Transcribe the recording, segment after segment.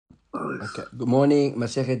Okay. Good morning.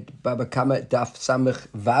 Masechet Bava Kamma Daf Samech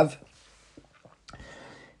Vav.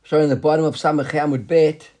 So in the bottom of Samech Hamud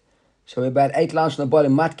Bet. So we're about 8 lines on the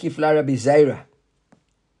bottom. Matkif la Rabbi Zaira.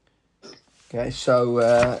 Okay.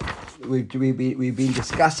 So we've been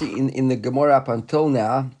discussing in the Gemara up until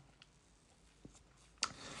now.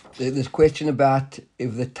 This question about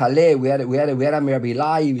if the Taleh we had Rabbi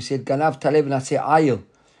Lai. We said Ganav Taleh v'naseh Ayil.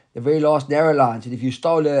 The very last narrow lines. And if you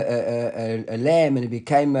stole a lamb and it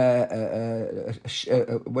became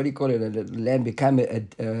what do you call it? A lamb became a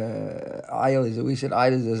ayil. We said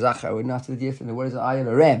ayil is a zachar. We're not yesterday. What is an ayil?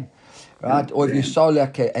 A ram, right? Or if you stole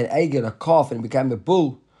like an egel, a calf, and it became a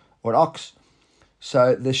bull or an ox.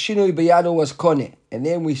 So the shinui biyado was kone. And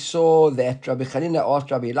then we saw that Rabbi Chanina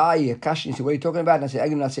asked Rabbi Lai a question. He said, "What are you talking about?" And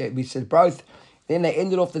I said, we said both. Then they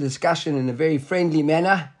ended off the discussion in a very friendly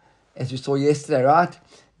manner, as we saw yesterday, right?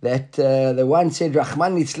 That the one said,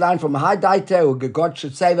 Rahman Islam from Hadaita, or God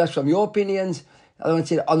should save us from your opinions. The other one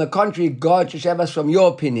said, on the contrary, God should save us from your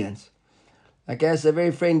opinions. Okay, so a very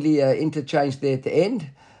friendly interchange there at the end.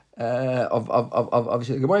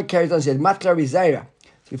 Obviously, the Gemara carries on and said, Matla Rizaira.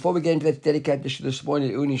 So before we get into that, dedicate this morning,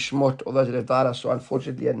 Uni Shmot, all those that have died. So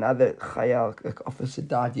unfortunately, another Chayal officer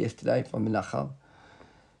died yesterday from Menachal.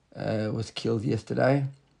 Was killed yesterday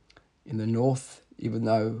in the north, even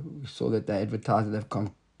though we saw that they advertised that they've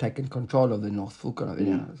taken control of the north. Full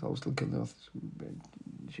control. So I will still kill the north.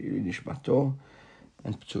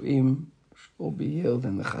 And Ptsuim should all be healed,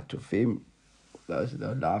 and the Chatufim, those that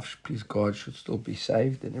are alive, please God, should still be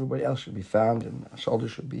saved, and everybody else should be found, and our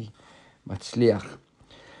shoulders should be matzliach.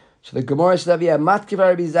 So the Gemara says, Matkiv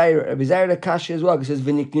Rabbi Zaira the Kashi as well. It says,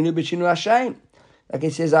 V'nikninu b'shinu Hashem. Like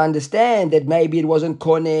it says, I understand that maybe it wasn't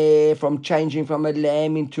koneh from changing from a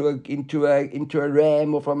lamb into a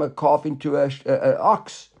ram, or from a calf into a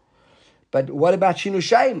ox. But what about shinu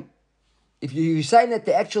shem? If you're saying that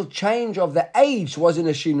the actual change of the age wasn't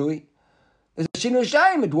a shinui, there's a shinu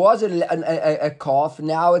shem. It was a calf,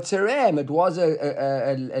 now it's a ram. It was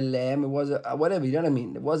a lamb, it was a whatever. You know what I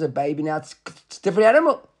mean? It was a baby, now it's a different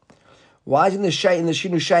animal. Why isn't the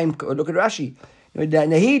shinu shem? Look at Rashi. We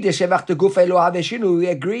agree,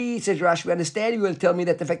 says Rashi, we understand you will tell me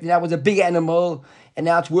that the fact that that was a big animal and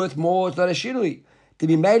now it's worth more, it's not a shinui. To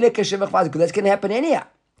be melech because that's going to happen anyhow.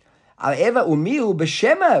 However, but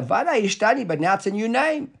now it's a new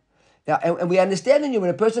name. Now, and we understand the new, when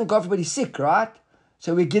a person, God forbid, is sick, right?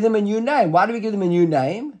 So we give them a new name. Why do we give them a new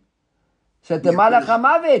name? So the malach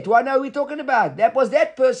hamavet, what are we talking about? That was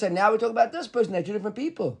that person, now we're talking about this person, they're two different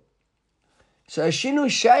people. So shinu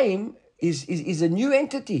shame is a new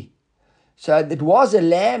entity. So it was a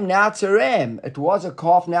lamb, now it's a ram. It was a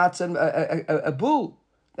calf, now it's a bull.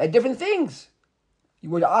 They're different things.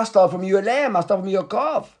 I stole from you a lamb, I stole from you a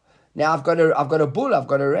calf. Now I've got a bull, I've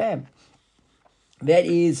got a ram. That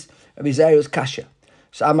is Rabbi Zaira's kasha.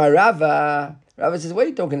 So Amar Rava says, what are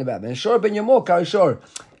you talking about, man? Shor ben Yomor, Kari Shor.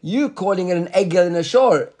 You calling it an egel and a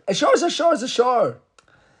shor. A shor is a shor is a shor.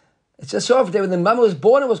 It's a shor. When the mama was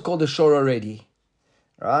born, it was called a shor already.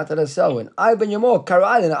 Right? That's so. When I ben Yomor, Kari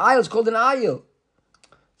Ayil, an ayil is called an ayil.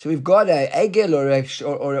 So we've got a egel or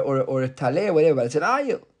a taleh, whatever, but it's an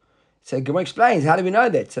ayil. So Gemara explains, how do we know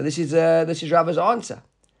that? So this is Rava's answer.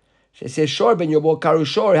 She says, Shor ben Yomor karu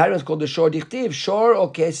shor. How do it's called the shor dichtiv? Shor or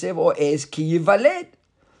kesev or es ki yivaled.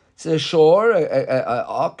 So a shor, a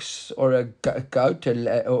ox or a goat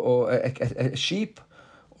or a sheep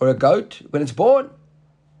or a goat when it's born.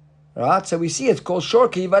 Right? So we see it's called shor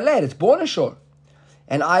ki yivaled. It's born a shor.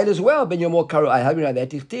 And ayil as well, ben Yomor karu ayil. How do we know that?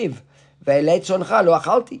 Dichtiv. Ve'eleit soncha lo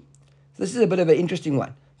achalti. This is a bit of an interesting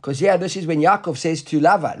one. Because this is when Yaakov says to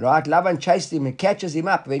Lavan, right? Lavan chases him and catches him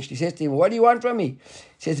up. Eventually says to him, what do you want from me?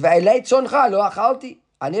 He says, Ve'eleit soncha lo achalti.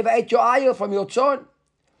 I never ate your ayil from your tzon.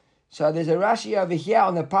 So there's a Rashi over here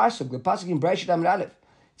on the pasuk in Bereshit Amud Aleph.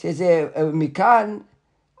 It says, Mikan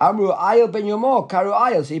amru ayil ben Yomor karu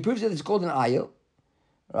ayil. So he proves that it's called an ayil,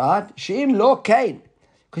 right? Sheim lo kain.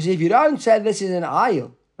 Because if you don't say this is an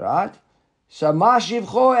ayil, right? So ma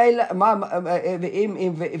shivcho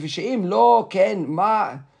if sheim lo ken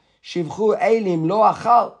ma shivchu elim lo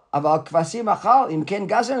achal aval kvasim achal im ken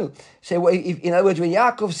gazanu. So in other words, when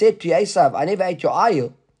Yaakov said to Esav, I never ate your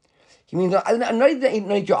ayil, he means not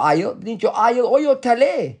eat your ayil, but eat your ayil or your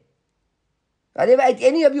taleh. I never ate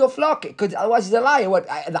any of your flock, because otherwise he's a liar. What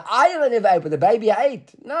the ayil I never ate, but the baby I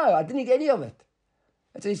ate. No, I didn't eat any of it.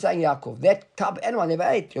 That's what he's saying, Yaakov. That type of animal I never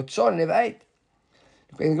ate. Your son I never ate.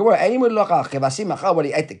 What he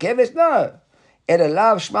ate the keves? No.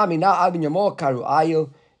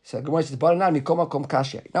 So Gemara says,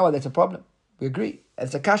 no, that's a problem. We agree.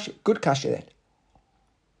 That's a kasha. Good kasha then.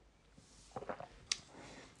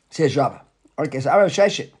 Says Rava. Okay, so Arav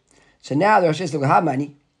Sheshet. So now the Rosh says, look, how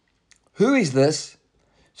many? Who is this?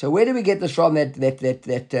 So where do we get this from? That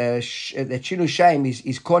Shinu Shem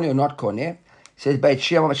is Kone or not Kone? It says Beit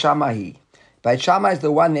Shammai. Beit Shammai is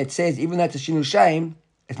the one that says even though it's a Shinu Shem,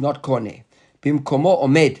 it's not Kone. Bimkomo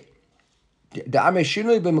Omed. The Amr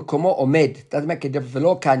Shinu Bimkomo Omed doesn't make a difference.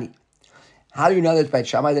 Velo Kani. How do you know that Beit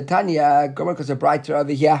Shammai? The Tanya, Gomer because a brighter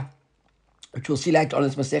over here, which we'll see later on in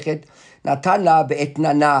this Masechet. Natana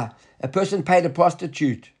be'etnana. A person paid a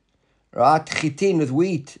prostitute, right? Chitin with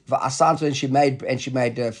wheat. Va'asan, and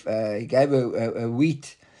he gave her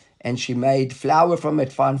wheat, and she made flour from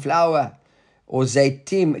it, fine flour. Or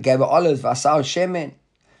zaitim, gave her olives. Va'asal shemen.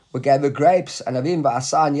 We gave her grapes, and avim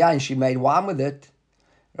va'asan yain. She made wine with it,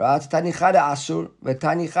 right? Tani chada asur,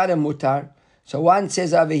 v'tani chada mutar. So one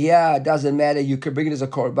says over here, it doesn't matter, you can bring it as a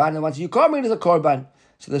korban, and one says you can't bring it as a korban.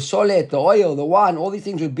 So the solet, the oil, the wine, all these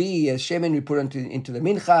things would be shemen we put into the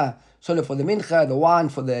mincha, solet for the mincha, the wine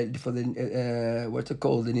for the what's it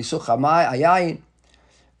called, the nisuch hamay, ayayin,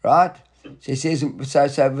 right? So he says,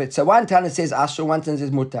 so one Tana says asur, one Tana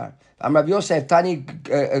says mutar. Rav Yosef, Tani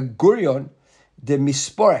Gurion, the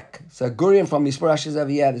misporek. So Gurion from misporek, Rashi is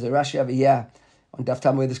over here, there's a Rashi over here, on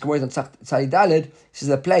Daftam where this Gemara is on Tzadi Daled, this is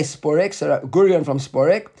the place Sporek, so Gurion from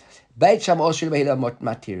Sporek, Beit Shammai Oshul Behila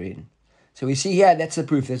Matirin. So we see here, that's the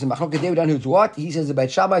proof. There's a Machlok David on who's what? He says the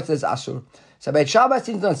Beit Shammai says Asur. So Beit Shammai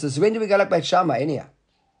seems not. So when do we go like Beit Shammai in here?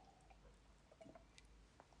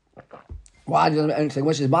 Why do you say,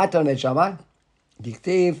 which is my turn Beit Shammai?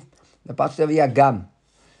 Diktiv, the Pasuk over here, Gam.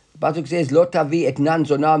 The Pasuk says, Lo tavi et nan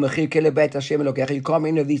zonah mechir kele Beit Hashem Elokecha. You can't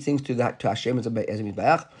bring any of these things to Hashem as a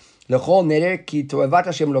Mizbeach. Lechol neder ki toevat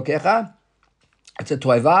Hashem Elokecha. It's a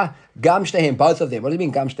toeva. Gam shtehem, both of them. What do you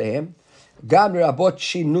mean Gam shtehem? Gam rabot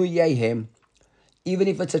shinuyehem. Even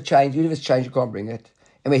if it's a change, even if it's change, you can't bring it.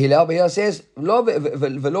 And Hillel says, Lo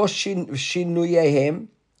velo shinuyehem.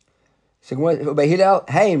 So Hillel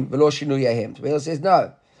heim velo shinuyehem. So Hillel says,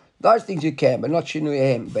 no, those things you can, but not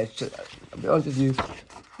shinuyehem. But I'll be honest with you,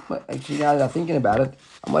 actually now that I'm thinking about it,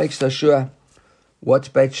 I'm not so sure. What's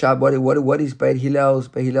Beit Shammai? What is Beit Hillel's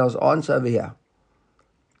answer over here?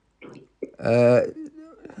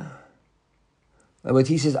 But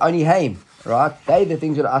he says only haim, right? They the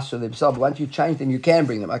things that are asked for themselves. Once you change them, you can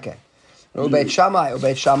bring them. Okay. Or Beit Shammai. So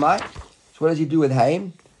what does he do with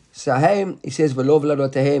haim? So haim, he says v'lo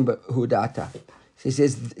v'ladot haim hudata. So he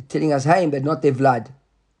says telling us haim, but not their vlad.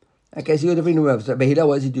 Okay, so you're different words. So Beit Hillel,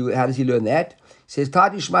 what does he do? How does he learn that? He says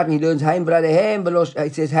Tati Shmat, he learns haim vladahem. He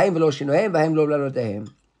says haim v'lo shinohem v'haim lo v'ladot haim.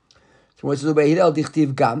 So what says Beit Hillel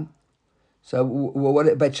dichtiv gam. So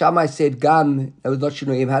what Beit Shammai said gam, that was not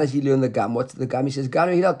shinoim. How does he learn the gam? What's the gam? He says gam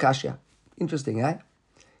Hillel kasha. Interesting, eh?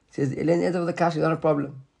 He says the end of the kasha, not a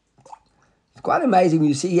problem. It's quite amazing when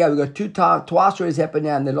you see here. We've got twice where it's happened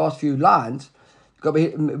now in the last few lines. You've got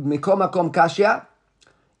mikom makom kasha,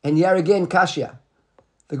 and here again kasha.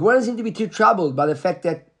 The Gemara doesn't seem to be too troubled by the fact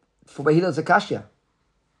that for Beit Hillel it's a kasha.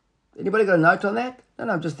 Anybody got a note on that? No,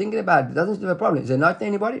 I'm just thinking about it. It doesn't seem to be a problem. Is there a note to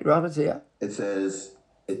anybody? Robert's here. It says,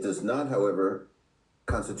 it does not, however,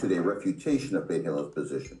 constitute a refutation of Beit Hillel's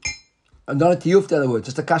position. And not a tiyuf, in other words,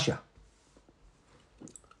 just a kasha.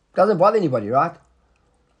 Doesn't bother anybody, right?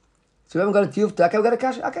 So we haven't got a tiyuf, okay, we've got a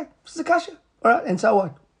kasha. Okay, this is a kasha. All right, and so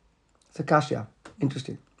what? It's a kasha.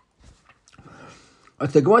 Interesting. So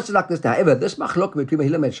the Gemara says like this now. However, this machlok between Beit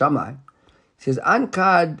Hillel and Shammai says, ad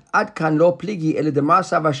kan lo pligi ele de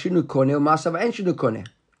masav shinu kone or masav en shinu kone.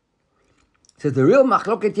 Says the real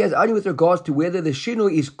machloket here is only with regards to whether the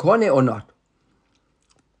shinu is kone or not.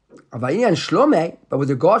 But with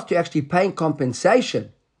regards to actually paying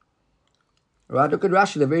compensation, right? Look at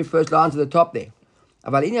Rashi, the very first line to the top there.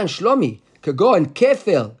 Aval inyan shlomi kagon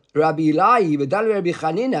kefel Rabbi Ilai v'dal Rabbi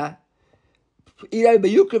Chanina ilai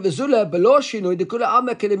beyukra v'zula below shinu dekula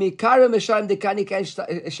alma kedemi karam meshalim dekani kan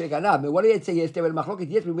sheganav. What did it say yesterday? Well, machloket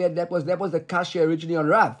yesterday that was the kasha originally on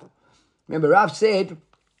Rav. Remember, Rav said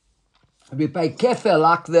we pay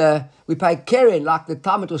kefel we pay keren like the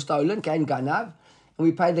talmud was stolen, kain ganav, and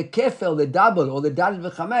we pay the kefel, the double or the daled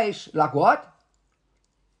v'chamesh, like what?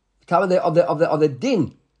 Of the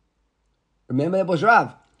din. Remember that was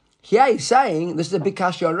Rav. Here he's saying this is a big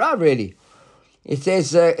kasha on Rav really. It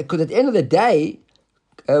says because at the end of the day,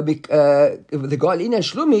 the Goalin and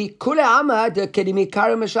Shlumi kule ama de kedimi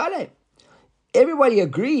karam meshale. Everybody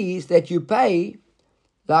agrees that you pay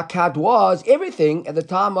like how it was everything at the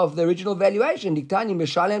time of the original valuation. Diktani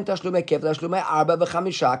meshalem tashlume kefel tashlume arba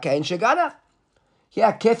v'chamisha kain shegana.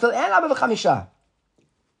 Here kefel and arba v'chamisha.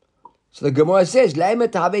 So the Gemara says,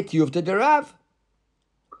 Leimet have tiyufta de Rav.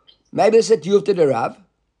 Maybe it's a tiyufta de Rav.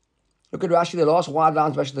 Look at Rashi, the last wide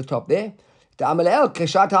lines, Rashi at the top there. The Amalel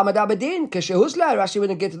Keshat Hamada Bedin Keshehusla. Rashi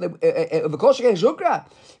wouldn't get to the Shukra.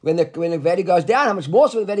 When the valley goes down, how much more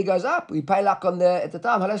so when the valley goes up? We pay luck on the at the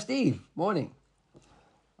time. Hello, Steve. Morning.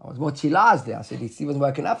 I was more chillaz there. I said Steve wasn't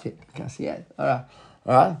woken up yet. I can't see it. All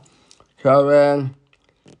right. So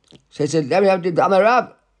he said, let me have the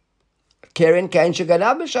Amarab. Karen Kain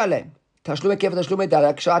Shaganav B'Shalem. Tashlume Kef Tashlume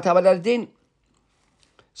Dalak Keshat Hamada Bedin.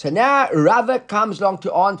 So now Rava comes along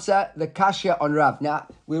to answer the Kashya on Rav. Now,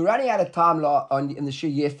 we were running out of time in the Shir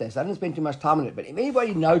yesterday, so I didn't spend too much time on it. But if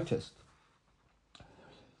anybody noticed,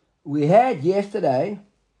 we had a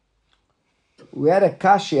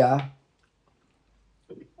Kashya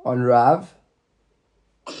on Rav,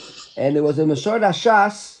 and there was a Masor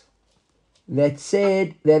Shas that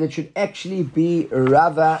said that it should actually be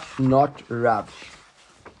Rava, not Rav.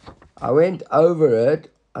 I went over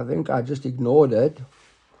it. I think I just ignored it.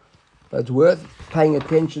 But it's worth paying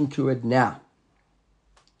attention to it now.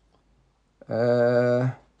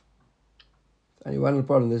 Only one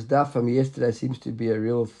problem. This daf from yesterday seems to be a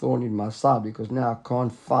real thorn in my side because now I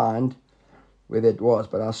can't find where that was.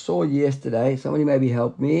 But I saw yesterday, somebody maybe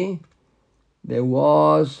help me. There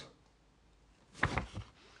was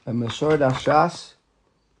a Masor Shas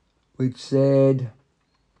which said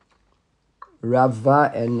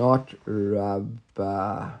Rava and not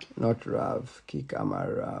Rabba, not Rav,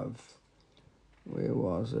 Kikama Rav. Where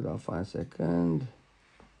was it? I'll find a second.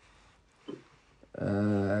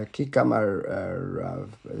 Kikama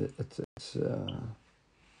Rav. It's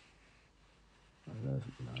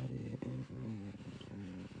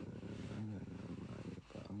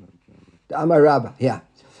Amar Rabba, yeah.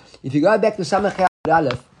 If you go back to Samach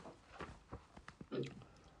Aleph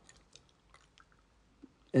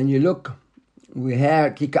and you look, we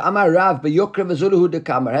have Kikama Rav b'Yokra v'Zuluhu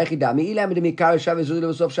deKamar. Hechida mi'ilam deMikar Shav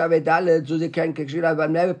v'Zulu v'Sof Shav v'Dalet Zuzi Ken Kekshira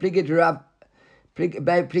v'Never Pliget Rav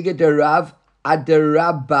Pliget the Rav ad the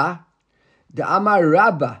Rabba the Amar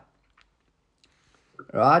Rabba,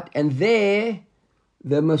 right? And there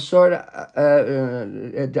the Masor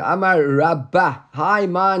the Amar Rabba Hi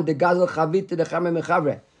man the Gazel Chavit the Chame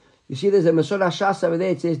Mechavre. You see, there's a Masor Shas over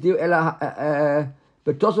there. It says Diu Ela.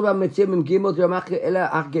 But Tosaba Mitzim Gimel Ramach Ela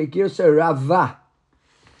Achgirsa Rava.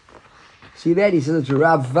 See that? He says it's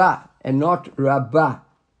Rava and not Rabba.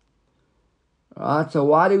 Alright, so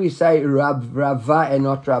why do we say Rava and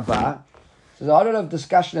not Rabba? There's a lot of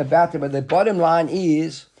discussion about it, but the bottom line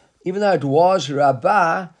is, even though it was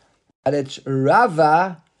Rabba, but it's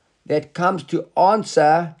Rava that comes to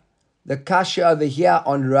answer the kasha over here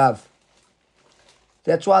on Rav.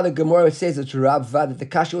 That's why the Gemara says it's Rava, that the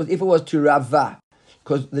kasha was, if it was to Rava.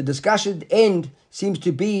 Because the discussion end seems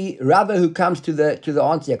to be Rava who comes to the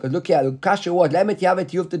answer. Because look here, the kasha was Lemet Yavet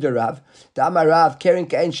Yufta de Rav, the Amar Rav, Keren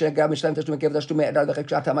Kain Shagam Mishlam Tashtum Kev Tashtum Edad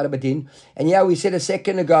Vechkshat Amar Bedin. And yeah, we said a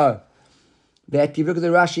second ago that if you look at the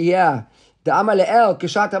Rashi here, the Amar Leel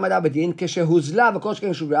Keshat Amar Bedin Keshehuzla V'Kosh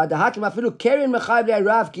Ken Shuvra the Hatim Afilu Keren Mechayv Le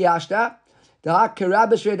Rav Kiyashta the Ha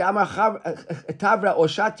Kerabes Red Amar Tavra or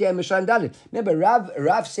Shatya Mishlam Dalit. Remember,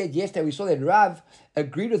 Rav said yesterday, we saw that Rav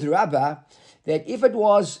agreed with Rabbah that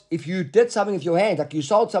if you did something with your hand, like you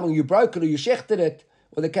sold something, you broke it, or you shechted it,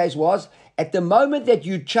 or the case was, at the moment that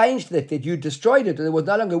you changed it, that you destroyed it, or it was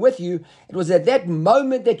no longer with you, it was at that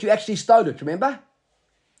moment that you actually stole it, remember?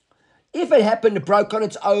 If it happened, it broke on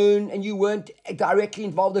its own, and you weren't directly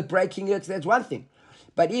involved with breaking it, that's one thing.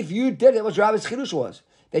 But if you did, it was Rabbi's Chidush was,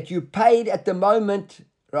 that you paid at the moment,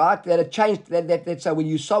 right, that it changed, that so when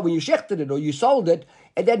you shechted it, or you sold it,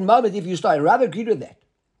 at that moment, if you stole it, Rav agreed with that.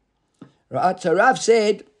 Right, so Rav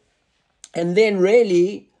said, and then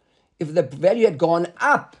really, if the value had gone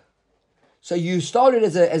up, so you stole it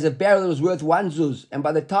as a barrel that was worth 1 zuz, and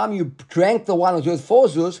by the time you drank the one that was worth 4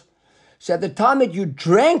 zuz, so at the time that you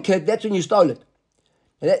drank it, that's when you stole it.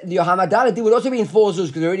 Your Hamadana would also be in 4 zuz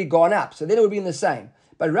because it already gone up, so then it would be in the same.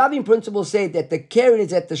 But Rav in principle said that the keren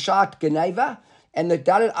is at the shat geneva, and the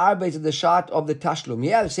dalet arba is at the shat of the tashlum.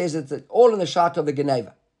 Yeah, it says it's all in the shat of the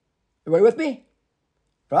geneva. Everybody with me?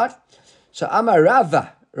 Right? So Amar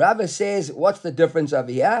Rava says, what's the difference over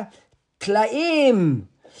here? Klaim.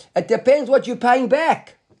 It depends what you're paying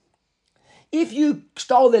back. If you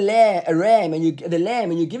stole a ram and you're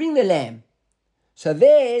giving the lamb, so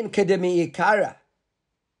then kedemi ikara.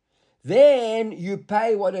 Then you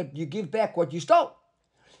pay you give back what you stole.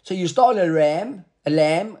 So you stole a lamb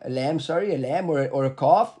or a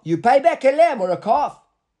calf. You pay back a lamb or a calf.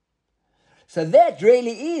 So that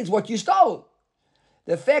really is what you stole.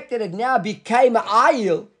 The fact that it now became an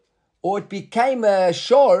ayil or it became a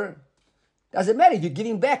shore doesn't matter. You're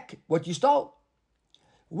giving back what you stole.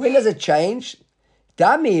 When does it change?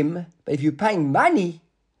 Damim, but if you're paying money,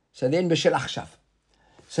 so then b'shel achshav.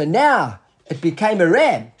 So now it became a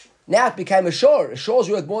ram. Now it became a shor. A shor's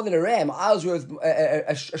worth more than a ram.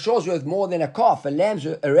 A shor's worth more than a calf. A ram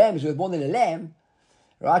is worth more than a lamb.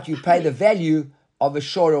 Right? You pay the value of a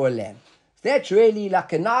shor or a lamb. That's really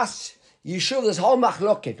like a nice yishuv, this whole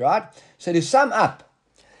machloket, right? So to sum up,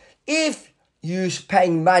 if you're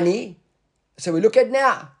paying money, so we look at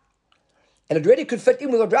now, and it really could fit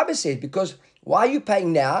in with what Rabbi said, because why are you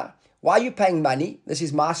paying now? Why are you paying money? This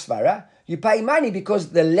is my svara. You pay money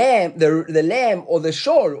because the lamb, the lamb or the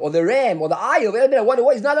shor or the ram or the ayah, what it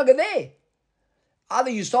was, is no longer there.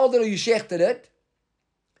 Either you sold it or you shechted it,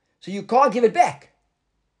 so you can't give it back.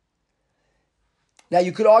 Now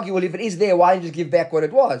you could argue, well, if it is there, why don't you just give back what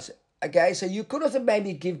it was? Okay, so you could also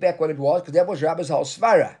maybe give back what it was, because that was Rabbi's whole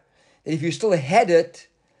svara. That if you still had it,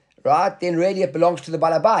 right, then really it belongs to the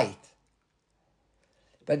balabait.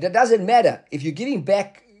 But that doesn't matter. If you're giving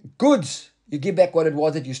back goods, you give back what it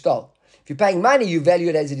was that you stole. If you're paying money, you value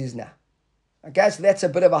it as it is now. Okay, so that's a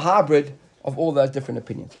bit of a hybrid of all those different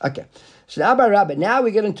opinions. Okay, so now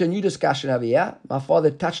we get into a new discussion over here. My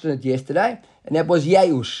father touched on it yesterday, and that was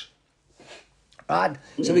Yeush. Right?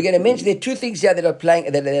 So we're going to mention there are two things here that are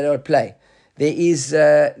playing. That are at play. There is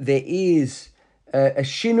a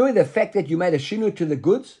shinui, the fact that you made a shinui to the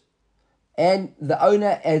goods, and the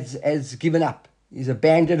owner has given up. He's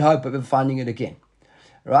abandoned hope of ever finding it again.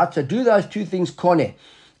 Right? So do those two things koneh.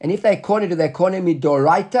 And if they koneh, do they koneh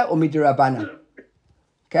midoraita or midorabana?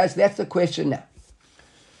 Okay, so that's the question now.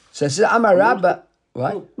 So this is Amar Rabba.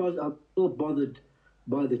 What? I'm still bothered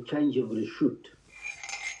by the change of the shoot.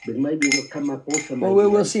 But maybe it'll come up also. Well,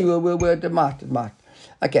 we'll see. It might.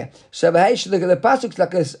 Okay. So the pasuk's like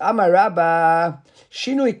this. Amar Rabba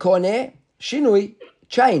shinui koneh, shinui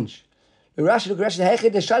change.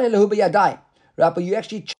 Rabba, you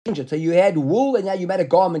actually change it. So you had wool and now you made a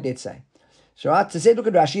garment, let's say. So right, so say, look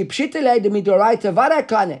at Rashi. Pshitele de midoraita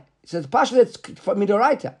varakane. So the pasuk that's for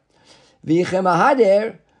midoraita.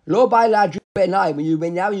 V'yichemahader lo by la benai.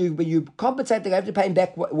 When you compensate, you have to pay him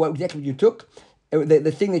back exactly what you took,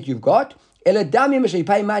 the thing that you've got. Eladami you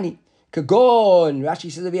pay money. Kagon.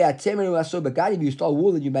 Rashi says, if you stole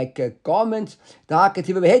wool and you make garments, the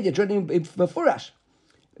hakativa behead, you're trading befurash.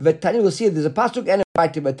 V'tani will see if there's a pasuk and a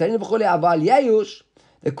right to V'tani v'chole aval yeyush.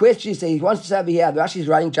 The question is, he wants to say over here, Rashi is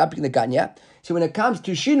writing, jumping the gun, yeah? So when it comes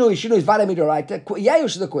to shinui is vada midoraita. Yeyush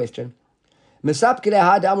is the question. Mesap kile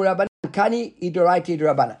had amur rabbanan kani idoraita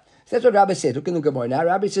idorabana. So that's what Rabbi says. Look in the Gemara now.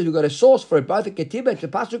 Rabbi says we've got a source for it, both a ketiba, the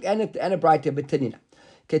pasuk, and a braita b'tanina.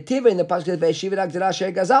 Ketiba in the pasuk says ve'eshivet agzara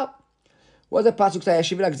sher gazal. What does the pasuk say?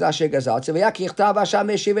 Eshivet agzara sher gazal. So v'yak yichtav Hashem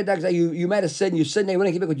eshivet agzara. You made a sin. You sinned. You want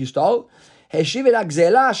to give back what you stole. Heshivet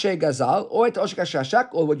agzela asher gazal, or et oshka shashak,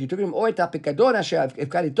 or what you took him, or et apikadon asher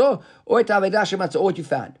ifkarito, or et aveda asher matzah, or what you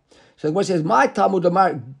found. So the Gemara says, my Talmud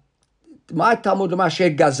Amar sher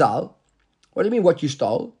gazal. What do you mean? What you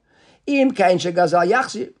stole? Im kain sher gazal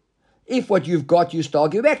yachzir. If what you've got you stole,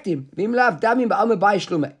 give back to him. Vim lav damim ba'alme bai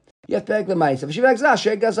shlume. You have to pay the money. So heshivet agzela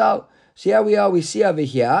asher gazal. See how we are. We see over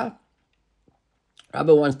here.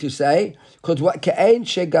 Rabbi wants to say, because what kain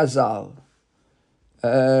sher gazal.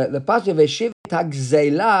 The pasuk of Eshivet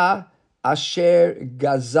Hagzela Asher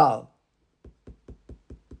Gazal.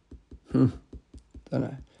 Don't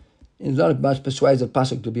know. It's not a much persuasive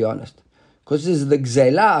pasuk, to be honest, because this is the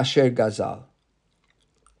Gzela Asher Gazal.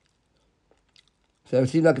 So it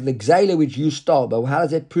seems like the Gzela which you stole, but how does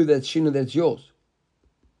that prove that it's shinu that's yours?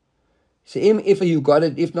 So if you got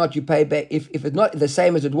it, if not, you pay back. If it's not the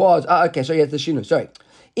same as it was, okay, so you have the shinu. Sorry.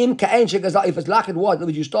 Im ka'en shegazal, if it's like it was,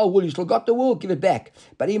 if you stole wool, you still got the wool, give it back.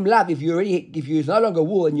 But im lav, if it's no longer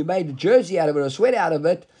wool and you made a jersey out of it or a sweater out of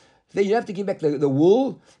it, then you have to give back the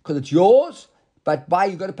wool because it's yours. But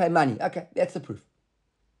you've got to pay money. Okay, that's the proof.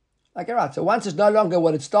 Okay, right. So once it's no longer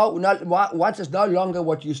what it stole, once it's no longer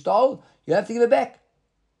what you stole, you have to give it back.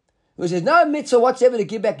 Because there's no mitzvah whatsoever to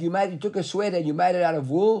give back. You took a sweater and you made it out of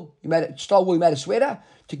wool. Stole wool. You made a sweater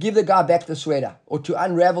to give the guy back the sweater or to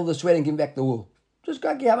unravel the sweater and give him back the wool. Just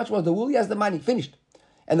go get how much was the wool. He has the money. Finished.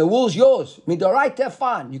 And the wool's yours. Midoraita,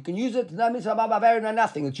 fine. You can use it. No mitzvah, no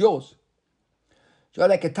nothing. It's yours. So you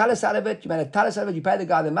make a talis out of it. You made a talis out of it. You pay the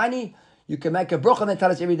guy the money. You can make a broch on the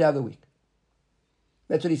talis every day of the week.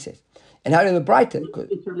 That's what he says. And how do the Brighton?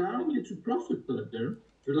 It's allowing you to profit, though.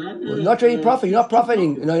 Not really profit. You're not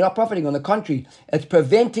profiting. No, you're not profiting. On the contrary, it's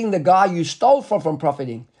preventing the guy you stole from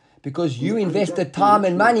profiting because you invested time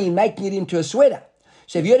and money in making it into a sweater.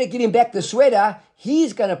 So if you're going to give him back the sweater,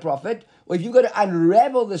 he's going to profit. Or if you've got to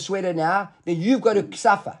unravel the sweater now, then you've got to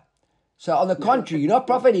suffer. So on the contrary, you're not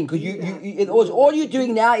profiting because all you're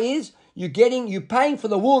doing now is you're paying for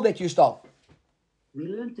the wool that you stole. We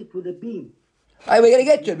learned it with a beam. Hey, we're going to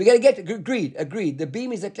get to it. We're going to get to it. Agreed. The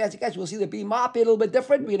beam is the classic case. We'll see the beam might be a little bit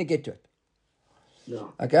different. We're going to get to it.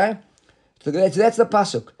 No. Okay? So that's the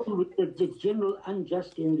pasuk. The general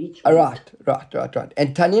unjust enrichment. Right.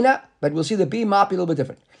 And Tanina, but we'll see the beam might be a little bit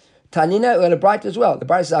different. Tanina, we're going to bright as well. The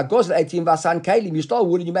bright says, "Goes 18 vasan kalim." You stole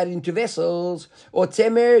wood and you made it into vessels, or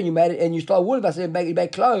temer, you made it and you stole wood and you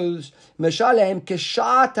made clothes. Meshalem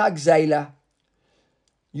keshat hagzela.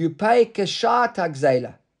 You pay keshat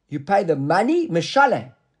hagzela. You pay the money,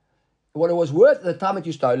 meshalem, what it was worth at the time that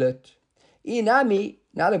you stole it. Inami.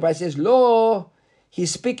 Now the bright says, "Lo, he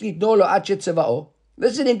speak litnolo achet tzevao."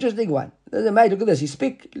 This is an interesting one. Look at this. He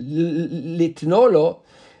speak litnolo.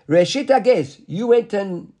 Reshita guess, you went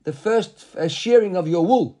in the first shearing of your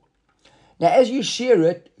wool. Now, as you shear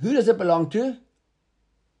it, who does it belong to?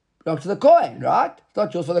 It belongs to the Kohen, right? It's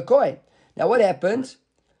not yours for the Kohen. Now, what happens?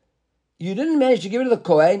 You didn't manage to give it to the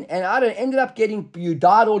Kohen, and Aaron ended up you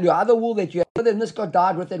dyed all your other wool that you had with it, and this got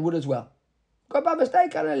dyed with that wood as well. Got by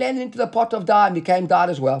mistake, Aaron landed into the pot of dye and became dyed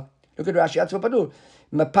as well. Look at Rashi. That's what Patur.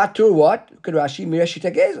 Mapatur what? Look at Rashi.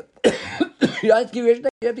 Mireshita guess. You don't have to give Reshita,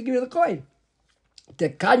 you have to give it to the Kohen. The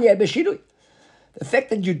fact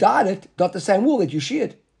that you dyed it, not the same wool that you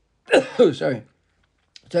sheared. Sorry.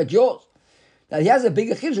 So it's yours. Now he has a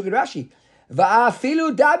bigger chiddush. Look at Rashi.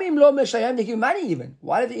 Va'afilu damim lo meshayim. They give money even.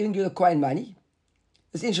 Why did they even give the Kohen money?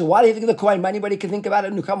 It's interesting. Why do you have to give the Kohen money? Anybody can think about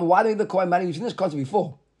it. Come on, why do you give the Kohen money? We've seen this concept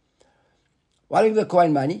before. Why do you give the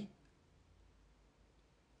Kohen money?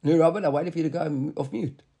 No, Robert, I waited for you to go off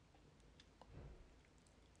mute.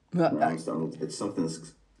 It's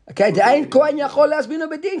something's... Okay, the ain't Kohen Yachol has been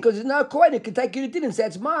bedin because there's no Kohen. It can take you to din and say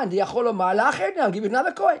it's mine. The Yachol Malachet now give you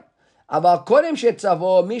another Kohen. But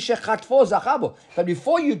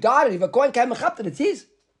before you died, if a Kohen came and chapped it, it's his.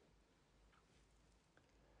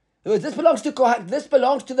 This belongs to Kohen. This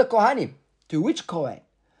belongs to the Kohanim. To which Kohen?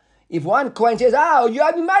 If one Kohen says, "Oh, you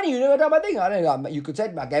owe me money," you know what I'm thing. I don't know. You could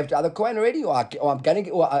say, "I gave it to other Kohen already," or I'm going to,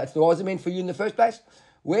 or what was it meant for you in the first place?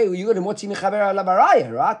 Where you got to motzi mechaber ala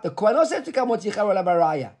baraya, right? The Kohen also has to come motzi mechaber ala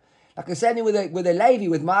baraya. Like the same thing with a Levi,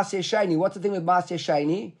 with Maaseh Sheni. What's the thing with Maaseh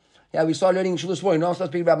Sheni? Yeah, we started learning this morning. Not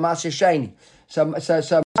supposed to speak about Maaseh Sheni. So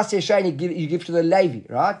Maaseh Sheni you give to the Levi,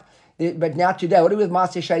 right? But now today, what do we with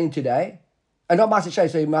Maaseh Sheni today? Not Maaseh Sheni,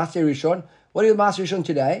 sorry, Maaseh Rishon. What do we with Maaseh Rishon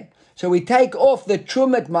today? So we take off the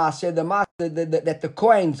Trumat Maaseh, the Maaseh that the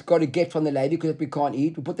Kohen's got to get from the Levi because we can't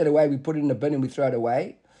eat. We put that away. We put it in the bin and we throw it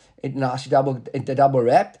away. It's double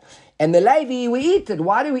wrapped. And the Levi, we eat it.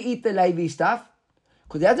 Why do we eat the Levi stuff?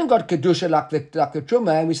 Because it hasn't got kedusha like the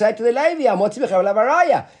truma, and we say to the Levi,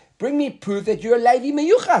 bring me proof that you're a Levi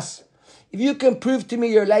meyuchas. If you can prove to me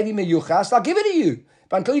you're a Levi meyuchas, I'll give it to you.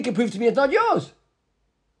 But until you can prove to me it's not yours.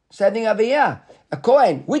 Same thing over here. A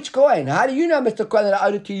Kohen. Which Kohen? How do you know, Mr. Kohen, that I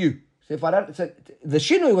owed it to you? So if I don't, so the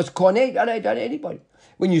shinui was Kohen. I don't know anybody.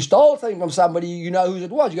 When you stole something from somebody, you know whose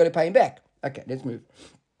it was. You got to pay him back. Okay, let's move.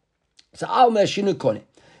 So Alma Shinu Kohen.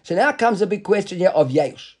 So now comes a big question here of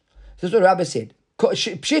Yeush. This is what Rabbi said.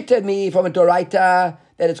 Pshita me from a Doraita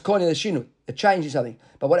that it's Kohen the Shinu. It changes something.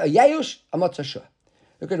 But what a Yeush, I'm not so sure.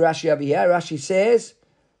 Look at Rashi over here. Rashi says,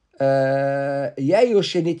 Yeush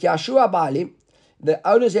Shenit Yashua Balim. The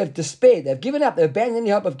owners have despaired. They've given up. They've abandoned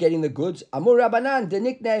any hope of getting the goods. Amur Rabbanan,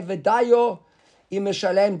 Denikne Vedayo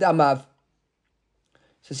Imeshalem Damav.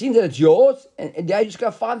 So it seems that it's yours, and they just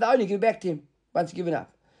go find the owner, give it back to him once given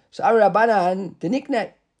up. So Amur Rabbanan,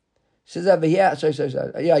 Denikne. Says over here, yeah,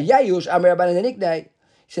 Yayush, Amur Rabbanan, Denikne.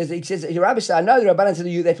 He says, Rabbi said, I know the Rabbanan said to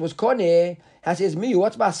you that was Koneh. He says, me,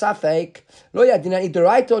 what's my safek? Lo yadina, the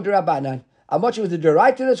right or the Rabbanan? I'm not sure if it was the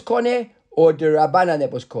right that's Koneh or the Rabbanan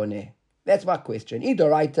that was Koneh. That's my question. If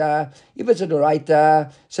it's a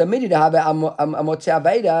doraita, so many to have a motzei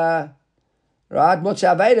aveda, right?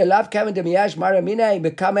 Motzei aveda, love coming to miyash maramine,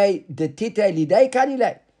 become a detite lidei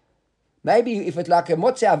kanile. Maybe if it's like a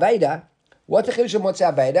motzei aveda, what's the chiddush of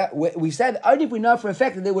motzei aveda? We said only if we know for a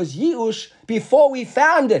fact that there was yiush before we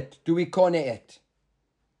found it, do we kone it.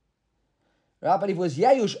 Right? But if it was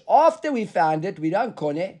yiush after we found it, we don't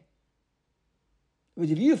kone.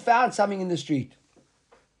 Because if you found something in the street,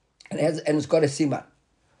 and it's got a siman.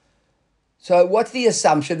 So what's the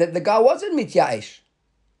assumption? That the guy wasn't mitya'ish?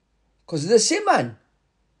 Because of the siman.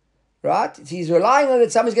 Right? He's relying on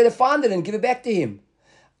that somebody's going to find it and give it back to him.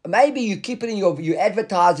 Maybe you keep it in you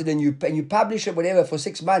advertise it and you publish it, whatever, for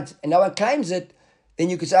 6 months, and no one claims it, then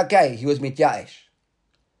you could say, okay, he was mitya'ish.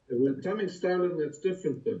 When something's stolen, that's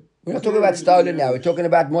different then. We're not talking about stolen now. We're talking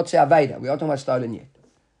about motzei aveda. We're not talking about stolen yet.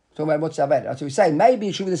 We're talking about motzei aveda. So we say maybe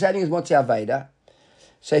it should be the same thing as motzei aveda.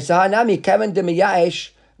 So Sahanami Kevin de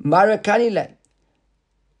Miyash Marakanile.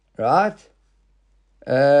 Right?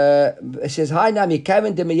 It says, Hi Nami,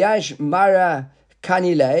 Kevin de Miyash Mara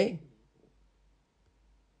Kanile,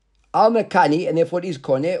 Alma Kani, and therefore it is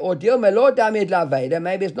Kone, or Dil Melo Damid Laveda,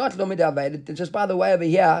 maybe it's not Lomid Laveda, it's just by the way over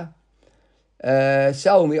here,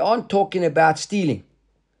 so we aren't talking about stealing.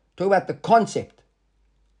 Talk about the concept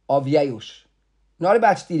of Yeush. Not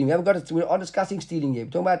about stealing. We're not discussing stealing here.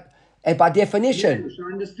 We're talking about, and by definition. Yes, I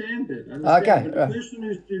understand that. Okay, But a person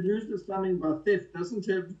who loses something by theft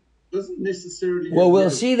doesn't necessarily. Well,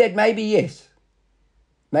 we'll see that maybe yes.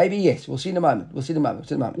 Maybe yes. We'll see in a moment. You know,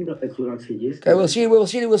 that's what I said yesterday. Okay, we'll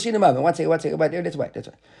see in a moment. One second. Wait, let's wait.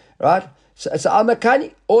 Right? So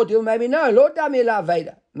Almakani, or do maybe no. Lord Dami la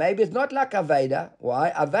Aveda. Maybe it's not like Aveda.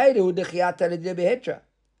 Why? Aveda who dechiata ledebehetra.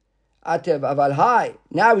 Aval high.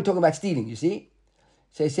 Now we're talking about stealing, you see?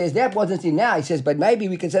 So he says that wasn't stealing now. He says, but maybe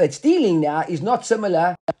we can say that stealing now is not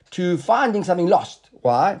similar to finding something lost.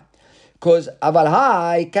 Why? Because aval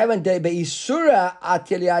high, Kevin de beisura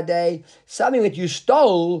atiliade, something that you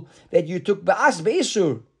stole, that you took ba'as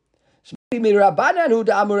beisur. So maybe Rabbanan who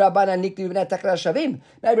the Amur Rabbanan nikti v'nei takra shavim.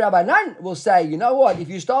 Maybe Rabbanan will say, you know what? If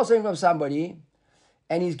you stole something from somebody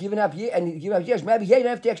and he's given up years, maybe you don't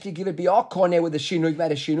have to actually give it biyar korneh with the shinui. You've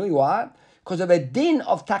made a shinui. Why? Because of a din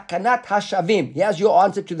of takanat hashavim. Here's your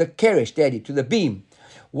answer to the keresh, Daddy, to the beam.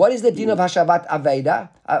 What is the din of hashavat aveda,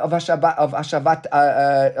 of takanat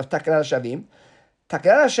hashavim?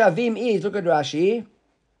 Takanat hashavim is, look at Rashi,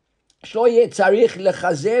 shlo yeh tzarich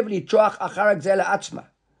lechazev litroach achar gzeh la'atzma.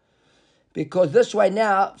 Because this way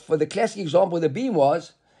now, for the classic example of the beam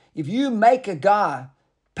was, if you make a guy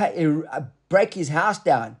break his house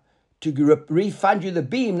down to refund you the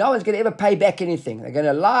beam, no one's going to ever pay back anything. They're going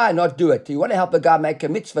to lie and not do it. You want to help a guy make a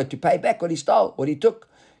mitzvah to pay back what he stole, what he took.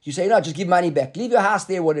 You say, no, just give money back. Leave your house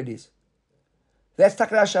there what it is. That's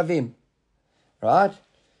Takra Shavim. Right?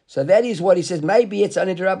 So that is what he says. Maybe it's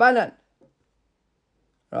only Rabbanan.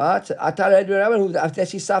 Right?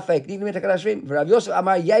 That's his suffix. Rav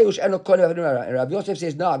Yosef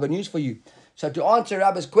says, no, I've got news for you. So to answer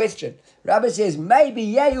Rabba's question, Rabba says maybe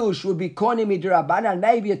Yeush would be Koneh midrabanan,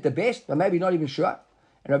 maybe at the best, but maybe not even sure.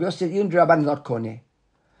 And Rabbi Yosef says even drabanan is not Koneh.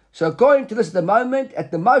 So according to this at the moment,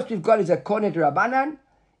 at the most we've got is a Koneh drabanan,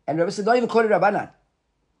 and Rabbi says not even Koneh drabanan.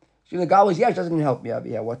 So the guy was Yesh doesn't help me over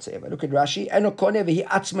here whatsoever. Look at Rashi, and Koneh vehi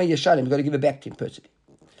atzma yeshalim. You've got to give it back to him personally.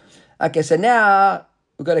 Okay, so now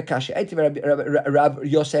we've got a kasha. Rabbi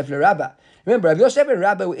Yosef and Rabba. Remember, Rabbi Yosef and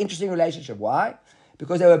Rabba were an interesting relationship. Why?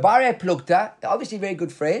 Because they were Barei Plukta, they're obviously very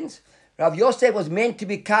good friends. Rav Yosef was meant to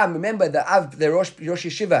become, remember, the Rosh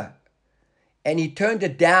Yeshiva. And he turned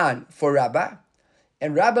it down for Rabbah.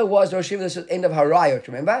 And Rabbah was Rosh Yeshiva, this was the end of Harayot,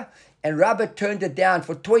 remember? And Rabbah turned it down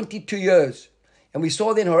for 22 years. And we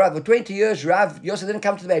saw then Harayot, for 20 years, Rav Yosef didn't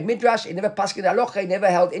come to the Beit Midrash, he never passed in Alocha, he never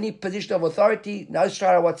held any position of authority, no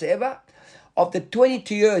strata whatsoever. After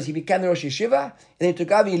 22 years, he became the Rosh Yeshiva, and then he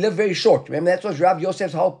took over, he lived very short. Remember, that's what Rav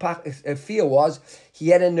Yosef's whole fear was. He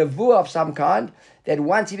had a nevuah of some kind, that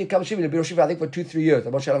once he becomes Shiva, he'll be Rosh Yeshiva, I think, for 2-3 years.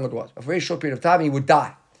 I'm not sure how long it was. A very short period of time, he would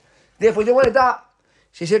die. Therefore, he didn't want to die.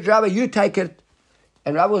 So he said, Rabbi, you take it.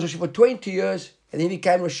 And Rabbi was Rosh Yeshiva for 20 years, and then he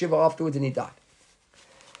became Rosh Yeshiva afterwards, and he died.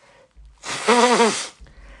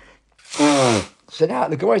 So now,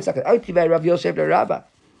 the Gemara is like, Otivei Rav Yosef the Rabbi.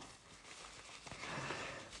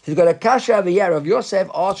 He's got a kasha over here. Rav Yosef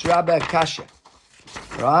asked Rabbi a kasha.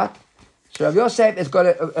 Right? So Rav Yosef has got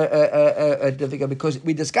a difficult, because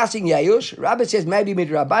we're discussing Yeush. Rabbi says maybe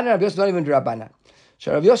midrabanan, Rav Yosef not even drabanan.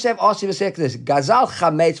 So Rav Yosef asked him a second this. Gazal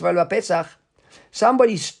chametz v'al Pesach.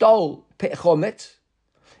 Somebody stole chometz,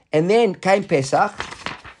 and then came Pesach.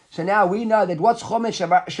 So now we know that what's chometz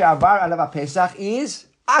she'avar alav Pesach is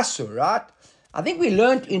asur, right? I think we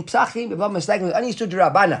learned in Psachim, if I'm not mistaken, it was only Isur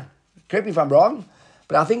Drabanan. Correct me if I'm wrong.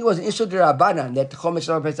 But I think it was an Isur Drabanan that the Chometz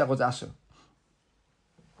Shalav Pesach was Asur.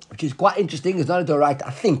 Which is quite interesting. It's not a right,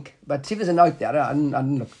 I think. But see if there's a note there. I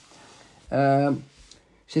didn't look.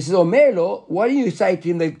 She says, Merlo, what do you say to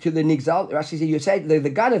him, to the Nigzal? Rashi says, you say, the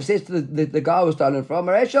Ganav says to the guy who stolen from,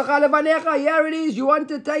 here it is, you want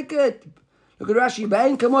to take it. Look at Rashi,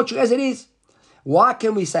 Bain Kamotchu as it is. Why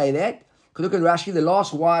can we say that? Because look at Rashi, the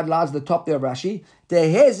last wide lies at the top there of Rashi. The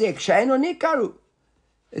Hezek Shaino Nikaru.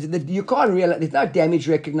 You can't realize, there's no damage,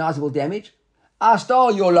 recognizable damage. I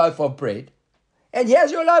stole your loaf of bread. And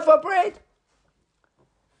here's your loaf of bread.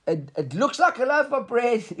 It looks like a loaf of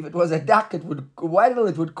bread. If it was a duck, it would waddle,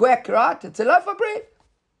 it would quack, right? It's a loaf of bread.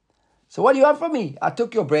 So what do you want from me? I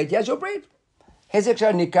took your bread, here's your bread. Hezek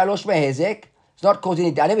Shaino Nikaru, Shme Hezek. It's not causing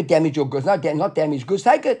any, I never damage your goods, not damage goods,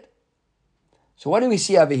 take it. So what do we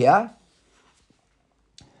see over here?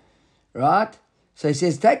 Right? So he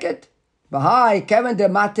says, take it. And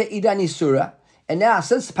now,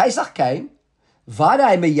 since Pesach came,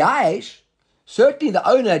 Vada meyash. Certainly the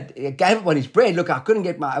owner gave up on his bread. Look, if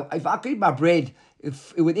I could eat my bread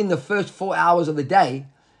within the first 4 hours of the day,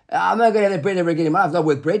 I'm not going to have the bread ever again in my life. It's not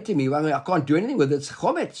worth bread to me. I mean, I can't do anything with it. It's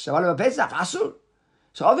chometz. So what about Pesach? Asur.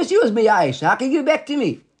 So obviously it was meyash. How can you give it back to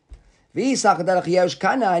me? And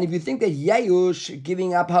if you think that Yeush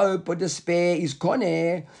giving up hope or despair is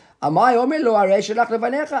koneh,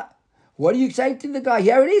 what are you saying to the guy?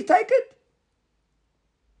 Here it is, take it.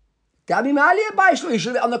 On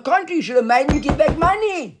the contrary, you should have made me give back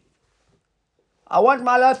money. I want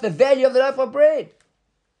my loaf, the value of the loaf of bread.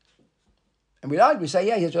 And we don't. We say,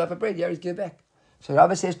 yeah, here's a loaf of bread. Here, he's give it back. So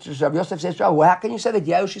Rabbi Yosef says, well, how can you say that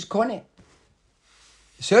Yeush is koneh?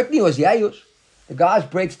 Certainly it was Yeush. The guy's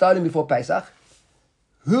bread stolen before Pesach.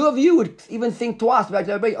 Who of you would even think twice about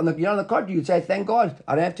your bread? On the contrary, you'd say, thank God.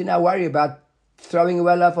 I don't have to now worry about throwing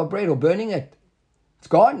away a loaf of bread or burning it. It's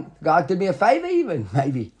gone. The guy did me a favor even,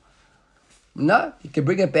 maybe. No, he can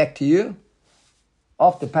bring it back to you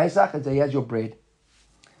after Pesach and say, here's your bread.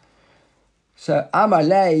 So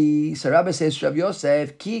Amalei, so Rabbi says to Rabbi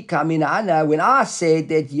Yosef, Ki kamina ana, when I said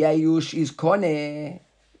that Yeush is koneh,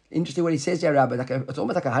 interesting what he says there, Rabbi. It's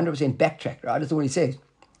almost like 100% backtrack, right? That's what he says.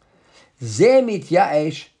 Zemit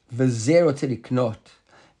Yaesh v'zero tzediknot.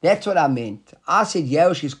 That's what I meant. I said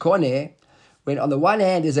Yeush is koneh, when on the one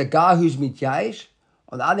hand there's a guy who's mityaesh,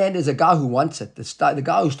 on the other hand there's a guy who wants it. The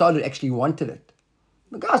guy who started actually wanted it.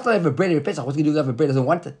 The guy started having bread every Pesach. What's he going to do with bread? Doesn't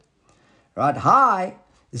want it, right? Hi,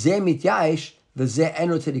 ze mityaesh v'ze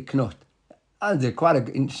eno tzediknot. That's quite an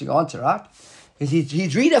interesting answer, right?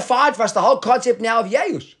 He's redefined for us the whole concept now of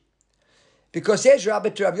Yeush. Because says Rabbi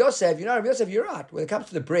to Rabbi Yosef, Rabbi Yosef, you're right. When it comes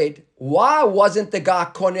to the bread, why wasn't the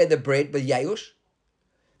guy koneh the bread with Yeush?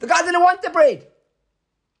 The guy didn't want the bread.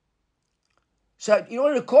 So in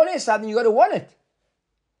order to koneh something, you got to want it.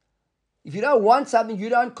 If you don't want something, you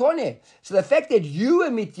don't koneh. So the fact that you are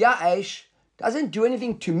mityaesh doesn't do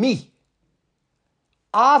anything to me.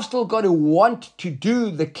 I've still got to want to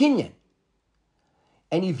do the kinyan.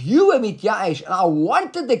 And if you were mityaesh and I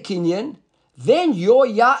wanted the kinyan, then your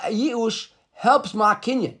Yeush helps my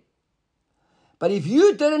kinyan. But if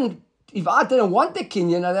I didn't want the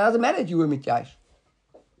kinyan, it doesn't matter if you were mityaesh.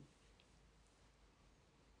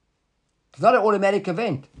 It's not an automatic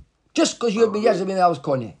event. Just because you were mityaesh doesn't mean that was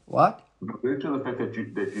koneh. What? But based on the fact that you're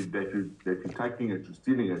taking it, you're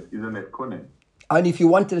stealing it, isn't that koneh? Only if you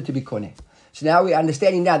wanted it to be koneh. So now we're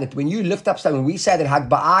understanding now that when you lift up something, we say that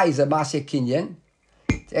Hagba'ah is a Maaseh Kinyan.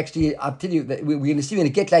 Actually, I'll tell you that we're going to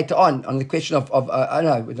get later on the question of I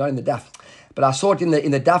know it's not in the daf, but I saw it in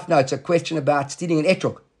the daf notes, a question about stealing an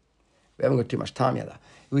etrog. We haven't got too much time here though.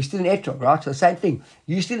 We steal an etrog, right? So the same thing.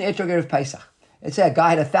 You steal an etrog Erev Pesach. Let's say a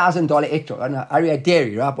guy had $1,000 etrog. I don't know, Area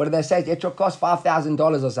Dairy, right? What do they say? The etrog cost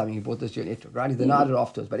 $5,000 or something. He bought this to an etrog, right? He denied it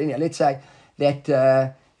afterwards. But anyway, let's say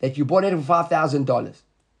that you bought it for $5,000.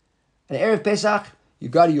 And Erev Pesach, you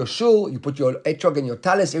go to your shul, you put your etrog and your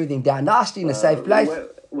talis, everything down nicely in a safe place.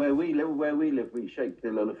 Where we live, we shake the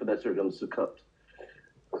lola for that on Sukkot.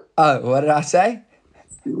 Oh, what did I say?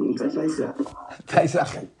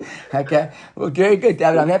 Pesach. Okay. Well, very good,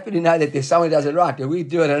 David. I'm happy to know that there's someone who does it right. If we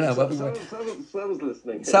do it, I don't know. Someone's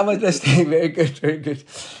listening. Someone's listening. Very good, very good.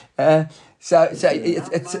 So it's.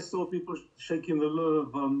 I saw people shaking the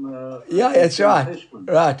lulav on. Yeah, that's right.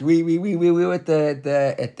 Right. We were at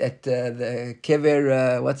the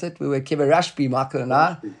Kever. What's it? We were at Kever Rashbi, Michael and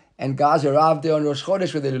I. And guys arrived there on Rosh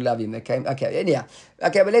Chodesh with the lulavim. They came. Okay, anyhow.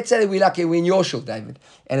 Okay, but let's say that we're in your shul, David,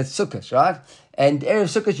 and it's Sukkot, right? And Erev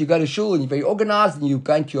Sukkot, you go to shul and you're very organized, and you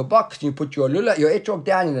go into your box and you put your etrog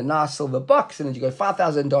down in a nice silver box, and then you got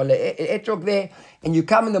 $5,000 etrog there, and you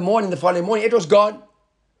come in the following morning, etrog's gone.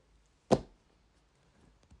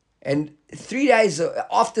 And 3 days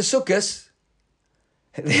after Sukkot,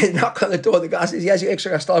 they knock on the door. The guy says, "Here's your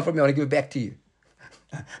etrog I stole from you. I want to give it back to you."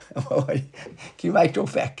 Can you make your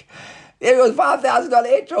fact? There was $5,000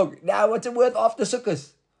 etrog. Now what's it worth after Sukkot?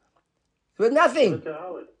 It's worth nothing. Give it to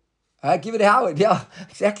Howard. Give it to Howard. Yeah,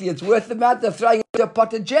 exactly. It's worth the amount of throwing it into a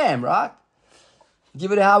pot of jam, right?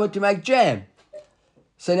 Give it to Howard to make jam.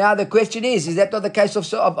 So now the question is that not the case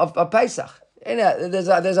of Pesach?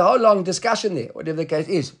 There's a whole long discussion there, whatever the case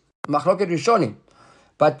is. Machloket Rishonim.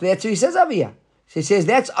 But that's what he says over here. So he says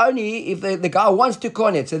that's only if the guy wants to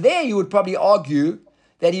koneh. So there you would probably argue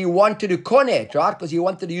that he wanted to koneh, right? Because he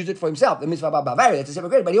wanted to use it for himself. The mitzvah bavaria, that's a separate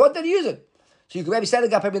credit, but he wanted to use it. So you could maybe say the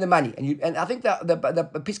guy pay me the money. And I think the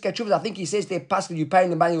Piskei Teshuvos, I think he says there, Pascal, you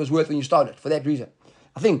paying the money it was worth when you started, for that reason.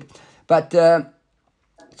 I think. But so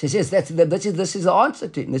he says this is the answer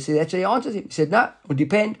to him. That's what he answers him. He said, no, it would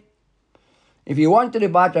depend. If you wanted to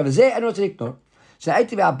buy it, Rav Zeh, I don't know. So I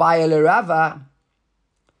buy a Rava.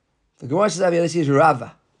 The Gemara says over here, this is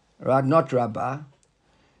Rava, right? Not Rabba.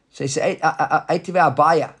 So he says, Eitiva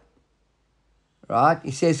Abaya. Right? He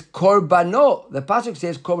says, Korbano. The Pasuk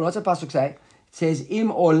says, Korban. What's the Pasuk say? It says,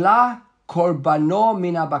 Im Ola Korbano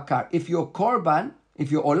Mina Bakar. If your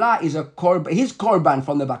Ola is a Korban, his Korban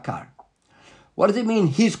from the Bakar. What does it mean,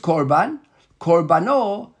 his Korban?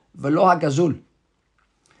 Korbano Velo HaGazul.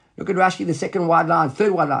 Look at Rashi, the third wide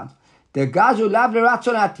line. The Gazul Lav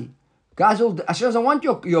Leratzonati. Gazul, Hashem doesn't want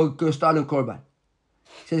your stolen Korban.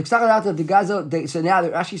 He says, so now the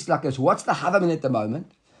Rashi is like this. What's the Havamin at the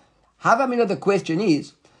moment? Havamin of the question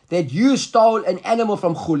is that you stole an animal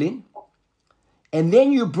from Chulin and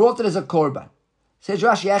then you brought it as a Korban. Says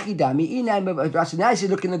Rashi, Yachidami, Rashi, now he says,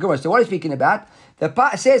 look in the Gemara. So what are you speaking about?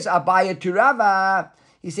 The says, Abaya to Rava.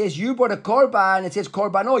 He says, you brought a Korban. It says,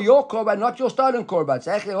 Korban, oh, your Korban, not your stolen Korban.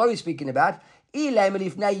 So actually, what are we speaking about?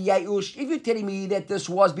 If you're telling me that this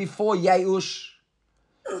was before Yeush,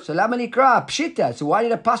 so Lamani Kra, Pshita. So why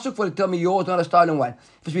need a pasuk for to tell me yours, not a stolen one?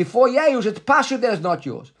 If it's before Yeush, it's pasuk that is not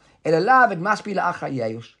yours. El alav, it must be la'acha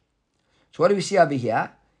Yeush. So what do we see over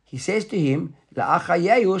here? He says to him, la'acha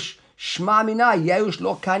Yeush, shma mina Yeush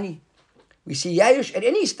lo kani. We see Yeush at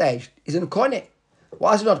any stage isn't koneh.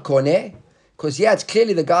 Why is it not koneh? Because it's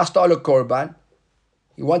clearly the guy stole a korban.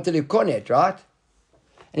 He wanted to koneh it, right?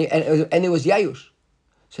 And it was Yeush.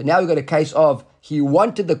 So now we've got a case of he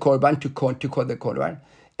wanted the korban to call the korban.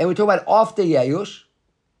 And we're talking about after Yeush,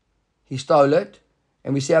 he stole it.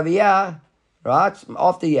 And we say over here, right,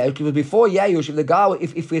 after Yeush, because before Yeush,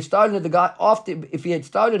 if he had stolen it, if he had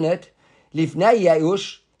stolen it, lifnei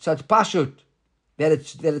Yeush, so it's pashut, that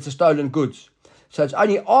it's a stolen goods. So it's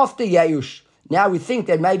only after Yeush. Now we think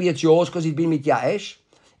that maybe it's yours because he's been mit Yaesh.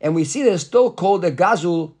 And we see that it's still called a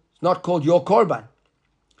gazul, it's not called your korban.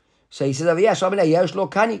 So he says over here, Yesh lo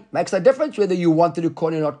kani. Makes no difference whether you want to do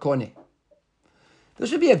kone or not kone.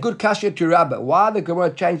 This would be a good kasha to Rabbah. Why the Gemara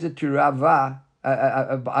changed it to Rava,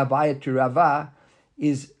 Abaya to Rava,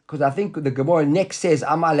 is because I think the Gemara next says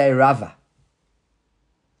Amale Rava.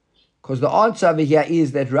 Because the answer over here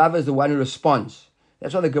is that Rava is the one who responds.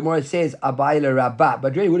 That's why the Gemara says Abaya le Rabbah.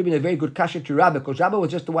 But really it would have been a very good kasha to Rabbah, because Rabbah was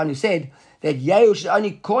just the one who said that Yeush is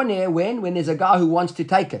only kone when there's a guy who wants to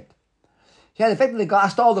take it. Yeah, the fact that the guy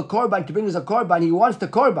stole the korban to bring us a korban, he wants the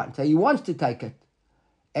korban, so he wants to take it.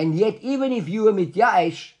 And yet, even if you were mit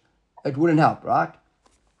Yaesh, it wouldn't help, right?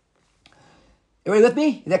 Everybody with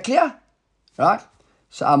me? Is that clear? Right?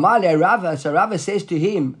 So Amale Rava, so Rava says to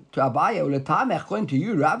him, to Abaya, Uletamech, according to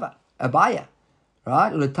you, Rava, Abaya,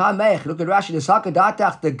 right? Uletamech, look at Rashi, the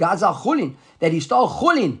Sakadatach, the Gaza Chulin, that he stole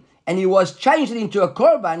Chulin, and he was changed into a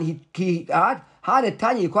korban, he had a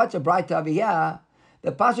Tanya, quite a bright over here.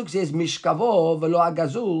 The pasuk says mishkavo velo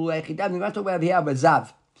agazul. Echidam. We want to talk about here a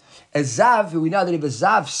zav. A zav. We know that if a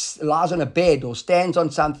zav lies on a bed or stands on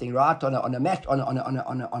something, right, on a mat, on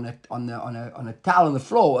a towel on the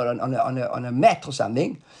floor, or on a mat or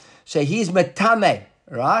something, so he's metame,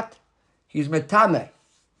 right? He's metame.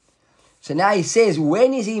 So now he says,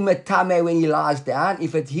 when is he metame? When he lies down?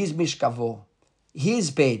 If it's his mishkavo, his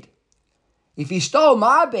bed. If he stole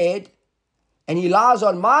my bed and he lies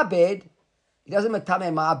on my bed, he doesn't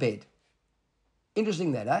matame my bed.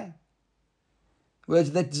 Interesting that, eh?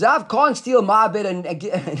 Whereas the Zav can't steal my bed and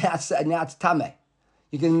now it's tame.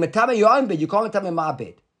 You can matame your own bed, you can't matame my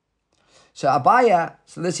bed. So Abaya,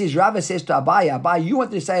 so this is Rava says to Abaya, you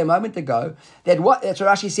wanted to say a moment ago that's what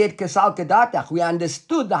Rashi said, Kasal Kedatach. We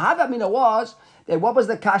understood the Havamina was that what was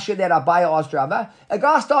the kasha that Abaya asked Rava? A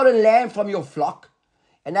guy stole a lamb from your flock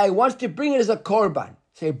and now he wants to bring it as a korban.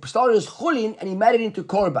 So he stole his chulin and he made it into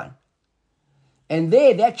korban. And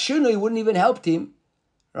there, that shunui wouldn't even helped him,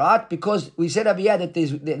 right? Because we said over here that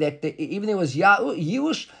even though it was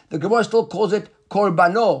Yush, the Gemara still calls it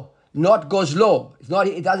korbano, not gozlo.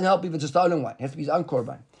 It doesn't help if it's a stolen one. It has to be his own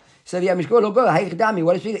korban. So yeah, Mishkov,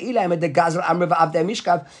 what is it? Elam the Gazel Amrava Abdei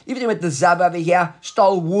Mishkav. Even with the Zab over here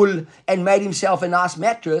stole wool and made himself a nice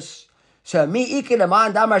mattress. So me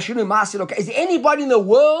ikelaman damar shinu maseh. Is there anybody in the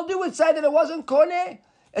world who would say that it wasn't koneh?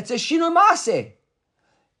 It's a shinu maseh.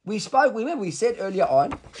 We said earlier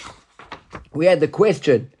on, we had the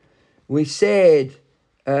question. We said,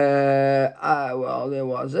 there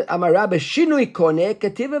was it. Amarabba shinui koneh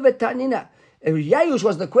kativa v'tanina. Yeush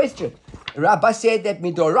was the question. Rabba said that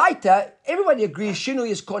midoraita, everybody agrees shinui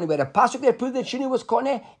is koneh. We had a pasuk that proved that shinui was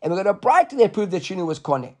koneh, and we got a brighter that proved that shinui was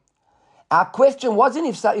koneh. Our question wasn't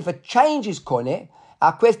if a change is koneh.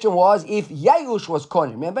 Our question was if Yeush was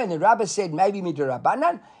koneh. Remember? And the Rabbi said maybe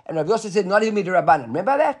midorabanan, and Rav Yosef said not even midorabanan.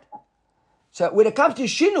 Remember that? So when it comes to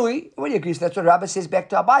shinui, everybody agrees that's what Rabbi says back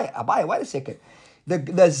to Abaya. Abaya, wait a second. The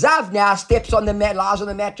Zav now steps on the mat, lies on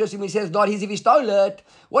the mattress, and he says, not his if he stole it.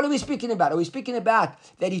 What are we speaking about? Are we speaking about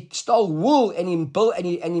that he stole wool and he built and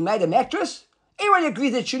he made a mattress? Everybody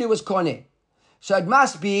agrees that Shinu was Koneh. So it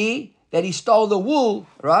must be that he stole the wool,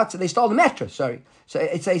 right? So they stole the mattress, sorry. So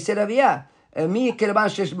he said over here, Mi kelaban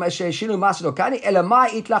shinu maslo kani elamai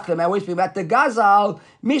itlach lema. We're speaking about the Gazal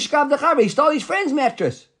mishkav dechaber. He stole his friend's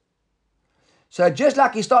mattress. So just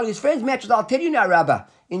like he stole his friend's mattress, I'll tell you now, Rabbi.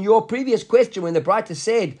 In your previous question, when the bride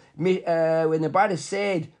said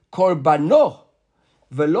korbano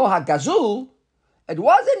velo hagazul, it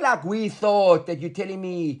wasn't like we thought that you're telling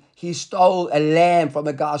me he stole a lamb from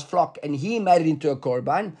a guy's flock and he made it into a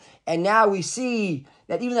korban. And now we see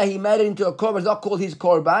that even though he made it into a korban, it's not called his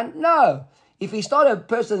korban. No. If he stole a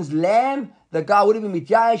person's lamb, the guy would have been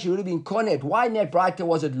mityayesh, he would have been koneh. Why in that brayta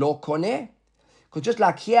was it lo koneh? Because just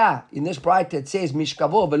like here, in this brayta, it says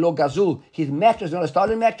mishkavo velo gazul, his mattress is not a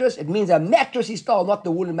stolen mattress. It means a mattress he stole, not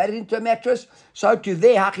the wool and made it into a mattress. So to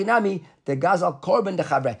there, hachinami, the gazal korban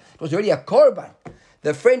dechabre. It was already a korban.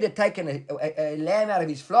 The friend had taken a lamb out of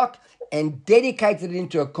his flock and dedicated it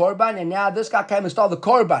into a korban, and now this guy came and stole the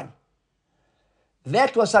korban.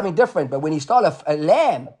 That was something different. But when he stole a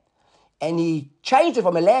lamb and he changed it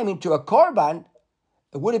from a lamb into a korban,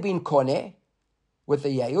 it would have been koneh with the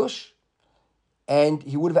yayush, and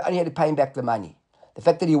he would have only had to pay him back the money. The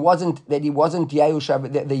fact that he wasn't yayush over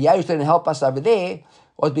the yayush didn't help us over there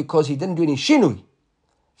was because he didn't do any shinui.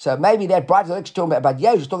 So maybe that bride is actually talking about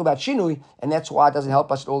Yehush, talking about Shinui, and that's why it doesn't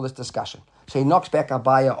help us in all this discussion. So he knocks back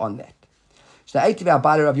Abaya on that. So now 8 of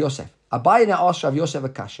Abaya Rav Yosef. Abaya now asks Rav Yosef a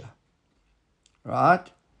kasha. Right?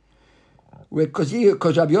 Because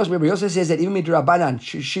Rav Yosef says that even midrabanan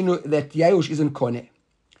Shinu that Yehush isn't koneh.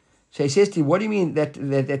 So he says to him, what do you mean that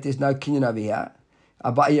there's no kinyan over here?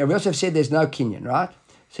 Rav Yosef said there's no kinyan, right?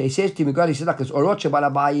 So he says to him, he says like this, Orot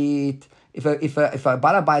Balabayit. If a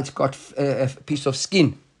balabayit's got a piece of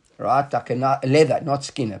skin, right, like a leather, not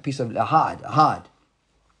skin, a piece of hard.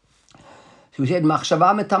 So he said,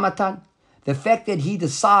 machshava metamatan. The fact that he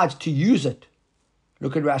decides to use it.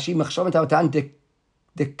 Look at Rashi, machshava metamatan.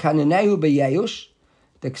 The kananehu beyayush,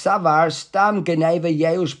 the ksavar stam geneva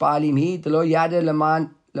yayush baalim hi delo yade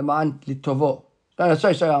leman litovo. No,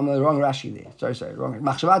 sorry, I'm the wrong Rashi there. Sorry, wrong.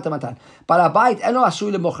 Machshava metamatan. Balabayit eno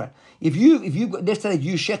asui lemocher. If you let's say that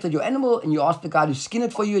you shechted your animal and you ask the guy to skin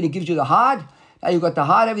it for you and he gives you the hide, now you've got the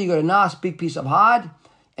hide, you got a nice big piece of hide,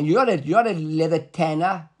 and you're not a leather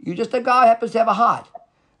tanner, you're just a guy who happens to have a hide,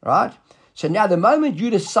 right? So now the moment you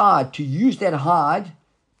decide to use that hide,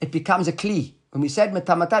 it becomes a kli. When we said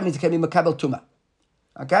metamatan, it means it can be makabel tuma.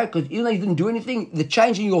 Okay? Because even though you didn't do anything, the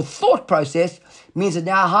change in your thought process means that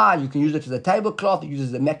now hide, you can use it as a tablecloth, you use it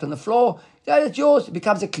as a mat on the floor, it's yours, it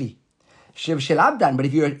becomes a kli. But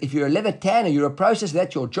if you're a leather tanner, you're a processor,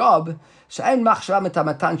 that's your job. So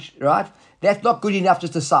right? That's not good enough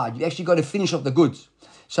just to decide. You actually got to finish off the goods.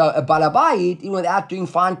 So a balabayit, even without doing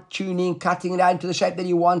fine tuning, cutting it out into the shape that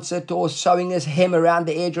he wants it, or sewing his hem around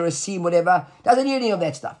the edge or a seam, whatever, doesn't need any of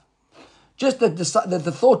that stuff. Just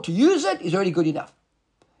the thought to use it is already good enough.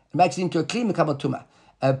 It makes it into a kli mekabel tuma.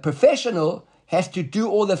 A professional has to do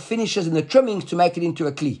all the finishes and the trimmings to make it into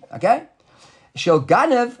a kli. Okay? Shel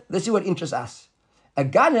Ganev, this is what interests us. A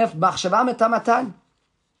Ganev, machshava metamatan.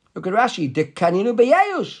 Look at Rashi, de kaninu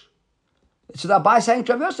beyayush. So that by saying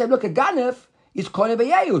to Rav Yosef, look, a Ganev is koneh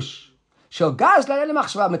beyayush. Shel Gazlan and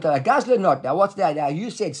machshava metamatan. Gazlan not. Now what's that? Now you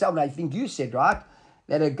said something, I think you said, right?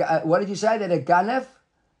 That what did you say? That a Ganev,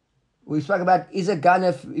 we spoke about, is a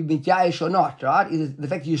Ganev mityayesh or not, right? Is the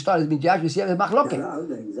fact that you started mityayesh, we see it as machloket.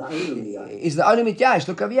 Is the only mityayesh.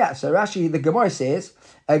 Look over here. So Rashi, the Gemara says,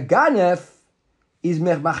 a Ganev is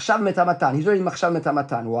machshav metamatan. He's already machshav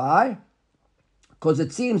metamatan. Why? Because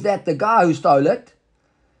it seems that the guy who stole it,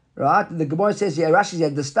 right? The Gemara says here, Rashi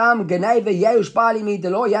said, the stam geneva yeush bali mi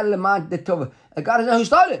delo yaleman detova. A guy doesn't know who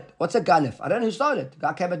stole it. What's a ganef? I don't know who stole it. The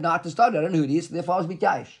guy came at night to stole it. I don't know who it is. Therefore, I was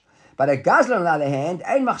mityayesh. But a gazlan, on the other hand,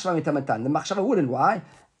 ain't machshav metamatan. The machshav wouldn't. Why?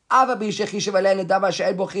 Ava b'yishechishav alene dava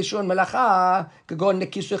she'el bo chishon melacha kagon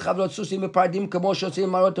nekisui chavlot susim u'pardim kamo shotzim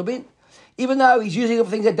marot tobin. Even though he's using it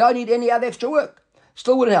for things that don't need any other extra work.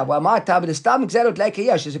 Still wouldn't help. Well, my time, the stam exerot like a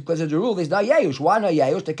yesh, because of the rule, there's no yesh. Why no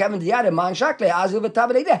yesh? The Kevin the other man shakle azil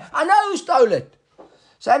v'tabel there. I know who stole it.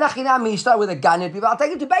 So nachinami, he stole with a gun. People, I'll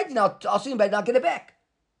take him to bait and I'll see him bait and I'll get it back.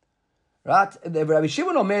 Right? Rabbi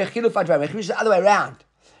Shimon or Meir Chilufat Rabbi Shimon is the other way around.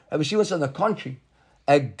 Rabbi Shimon is on the contrary.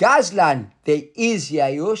 A gazlan there is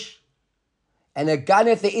yayush, and a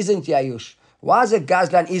ganef there isn't yayush. Why is a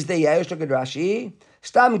gazlan is the yayush? Look at Rashi.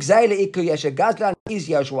 Stam gzeile iku yesh. A gazlan is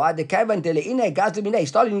Yeshua. The kavan dele ine gazlan minei.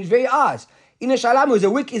 Starting in his very eyes. Ina Shalamu is a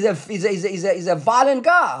wick, is a violent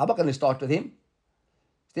guy. I'm not going to start with him.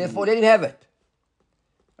 Therefore, let him have it.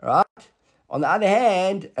 Right? On the other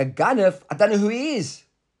hand, a ganef, I don't know who he is.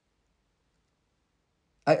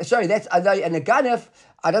 And a ganef,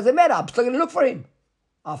 it doesn't matter. I'm still going to look for him.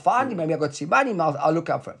 I'll find him. Maybe I've got simanim. I'll look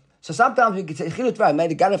up for him. So sometimes we can say, chilut v'ay,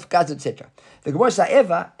 made a ganef gaz, etc. The Gemara says,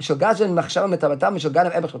 "Eva shel gazon machshava metamatam shel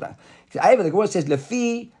ganef ebech chotam." Eva, the Gemara says,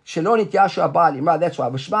 "Lefi shelo nityashu abalim." Right, that's why.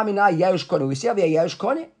 V'shma mina yahush kone. We see over here yahush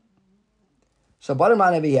kone. So bottom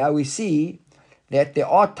line over here, we see that there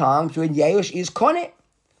are times when yahush is kone.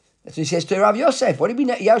 That's what he says to Rav Yosef. What do you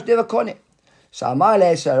mean yahush never kone? So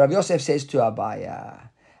Amale, so Rav Yosef says to Abaya,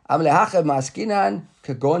 "Am lehachav maskinan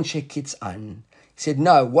kagon shekitzan." He said,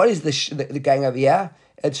 "No. What is the going over here?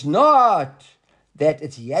 It's not that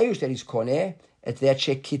it's Yahush that is koneh, it's that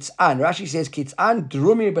shekitzan." Rashi says, kitzan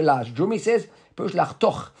drumi belash. Drumi says,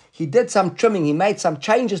 he did some trimming, he made some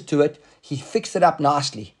changes to it, he fixed it up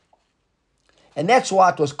nicely. And that's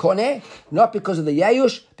why it was koneh, not because of the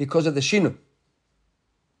Yahush, because of the shinu.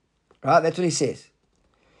 Right, that's what he says.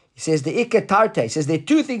 He says, the ikke tarte, he says, there are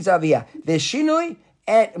two things over here. There's shinui,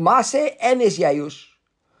 and maseh, and there's Yahush.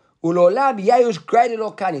 Ulolam Yahush greater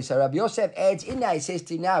lokani. So Rabbi Yosef adds in there, he says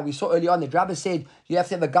to now, we saw early on, the Rabbi said, you have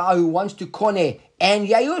to have a guy who wants to koneh and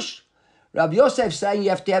Yahush. Rabbi Yosef saying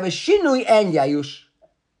you have to have a shinui and Yahush.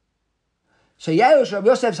 So Yahush, Rabbi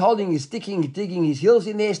Yosef's digging his heels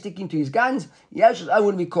in there, sticking to his guns. Yahush, I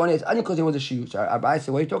wouldn't be koneh, it's only because there was a shiur. So Abai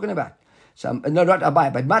said, what are you talking about? So, no, not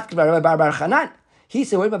Abai, but Matkeva, Rabbi Bar Chanan. He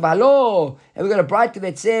said, what about Balo? And we got a bright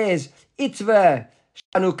that says, Itzva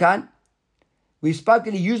Shanukan. We spoke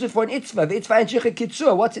that he used it for an itzvah. The itzvah and shechik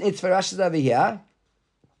kitzur. What's an itzvah? Rashi is over here.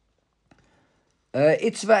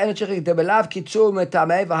 Itzvah and shechik debelav kitzur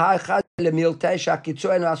metamei v'har chad lemiltei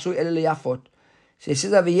shakitzur and asu ele liyafot. So he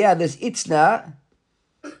says over here, this itzna.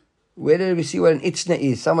 Where did we see what an itzna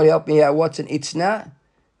is? Somebody help me here. What's an itzna?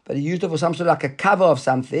 But he used it for some sort of like a cover of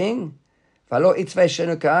something. V'lo itzvah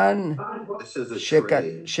shenukan. This is a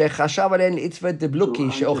tray. שחשב עליהן איצווה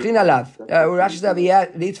דבלוקי שאוכלין עליו. Rashi says over here,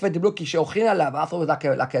 the איצווה דבלוקי שאוכלין עליו. I thought it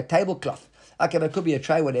was like a tablecloth. Okay, but it could be a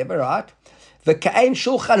tray, whatever, right? וכאין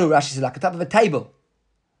שולחן הוא, Rashi says, like a type of a table.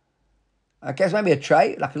 Okay, so maybe a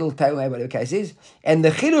tray, like a little table, maybe whatever the case is. And the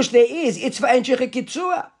chidush there is, itzvah and shechik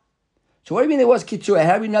kitzua. So what do you mean there was kitzua?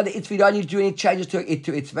 How do we know that itzvah don't need to do any changes to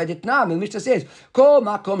itzvah? Ditnam, the Mishnah says, Kol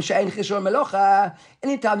makom she'ein chishur melocha.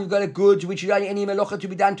 Anytime you've got a goods which you don't need any melocha to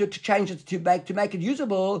be done to change it, to make it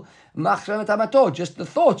usable, machshav metamato, just the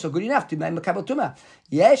thoughts are good enough to make makabel tumah.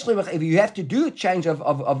 Yes, if you have to do a change of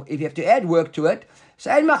if you have to add work to it,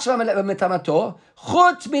 so ein machshav metamato,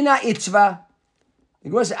 chutz mina itzvah. The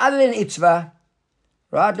Gemara says, other than itzvah,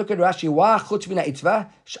 right? Look at Rashi, why chutz mina itzvah?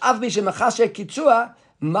 Sh'av mishem machasher kitzua.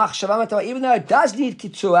 Even though it does need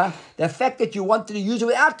kitzua, the fact that you wanted to use it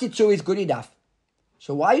without kitzua is good enough.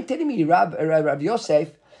 So why are you telling me, Rabbi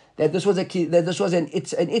Yosef, that this was an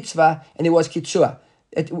itzvah and it was kitzua?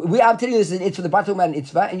 I'm telling you this is an itzvah, the Baruch man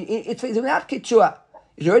itzvah, and itzvah is without kitzua.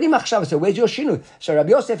 It's already machshava. So where's your shinu? So Rabbi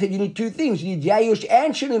Yosef said you need two things. You need Yahush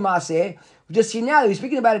and shinu maseh. We just see now, he's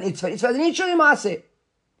speaking about an itzvah. Itzvah doesn't need shinu maseh.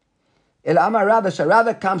 El Amar Rabba, so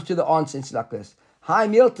Rabba comes to the answer. It's like this. Hi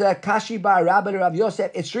Milta Kashi Bar Rabbi Rav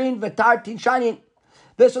Yosef Esrin V'Tartin Shanin.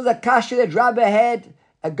 This was a kashi that Rabbi had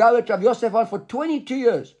a go at Rav Yosef on for 22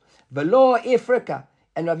 years. V'lo Ifrika.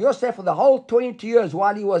 And Rav Yosef for the whole 22 years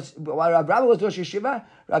while Rabbi was Rosh Yeshiva,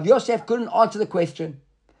 Rav Yosef couldn't answer the question.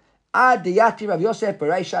 Ad Diyati Rav Yosef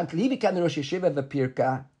Bereisha until he became the Rosh Yeshiva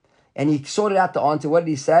V'Pirka. And he sorted out the answer. What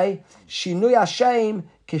did he say? Shinui Hashem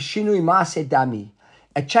Keshinui Maaseh Dami.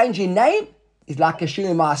 A change in name is like a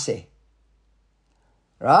Shinui Maaseh.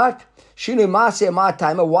 Right? Shinu Maaseh ma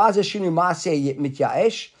timer. Why is a Shinu Maaseh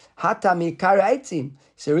mityaesh? Hata mikara eitzim.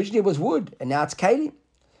 So originally it was wood, and now it's kalim.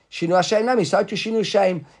 Shinu Hashem nami. So to Shinu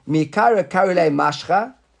Hashem mikara karilei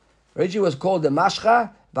mashcha. Originally it was called the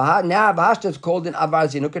mashcha. Now Bahashta is called an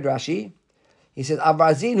avarzin. Look at Rashi. He says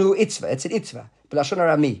avarzin hu itzvah. It's an itzvah. B'lashon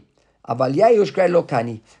arami. Aval yahush grei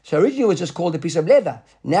lokani. So originally it was just called a piece of leather.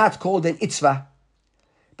 Now it's called an itzvah.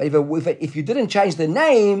 But if you didn't change the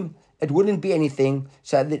name, it wouldn't be anything.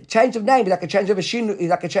 So the change of name is like a change of a shinu, is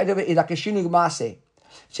like a shinu maaseh.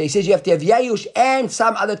 So he says you have to have Yahush and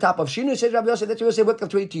some other type of shinu. Says Rabbi Yosef, that's what Yosef worked for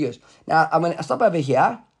 22 years. Now I'm going to stop over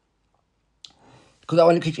here because I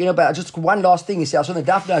want to, but just one last thing. He says on the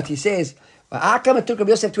daf note, he says, well, how come it took Rabbi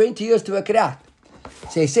Yosef 20 years to work it out?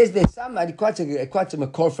 So he says there's some, quite a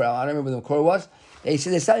makor for, I don't remember what the makor was. He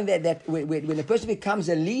says there's something that when a person becomes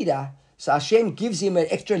a leader, so Hashem gives him an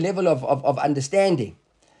extra level of understanding.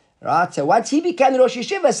 Right, so once he became the Rosh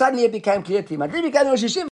Yeshiva, suddenly it became clear to him. Until he became the Rosh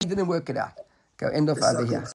Yeshiva, he didn't work it out. Go end off over here.